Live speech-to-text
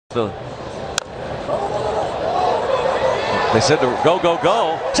They said to go, go,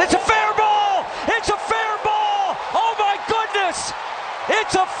 go. It's a fair ball! It's a fair ball! Oh my goodness!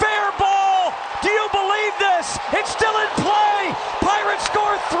 It's a fair ball! Do you believe this? It's still in play! Pirates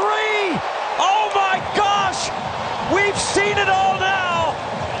score 3! Oh my gosh! We've seen it all now!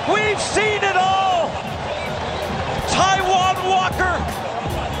 We've seen it all! Taijuan Walker!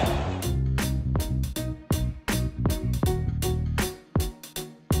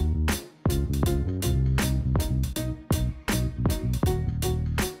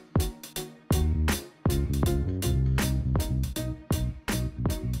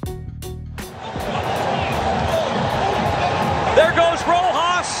 There goes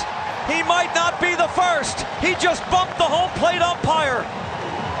Rojas. He might not be the first. He just bumped the home plate umpire.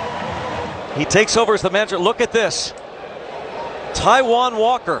 He takes over as the manager. Look at this. Taijuan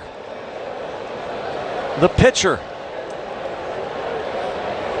Walker, the pitcher.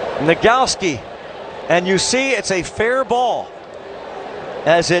 Nagowski. And you see it's a fair ball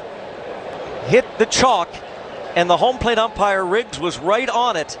as it hit the chalk, and the home plate umpire, Riggs, was right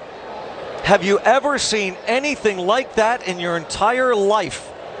on it. Have you ever seen anything like that in your entire life?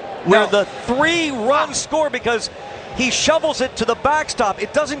 Where the 3-run score, because he shovels it to the backstop.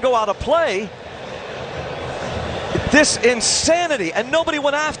 It doesn't go out of play. This insanity, and nobody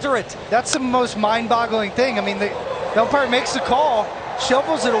went after it. That's the most mind-boggling thing. I mean, the umpire makes the call,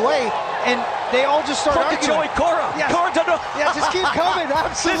 shovels it away, and they all just start arguing. Look at Joey Cora. Yeah, Cora, yeah, just keep coming.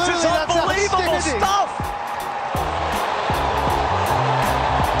 Absolutely. This is unbelievable stuff.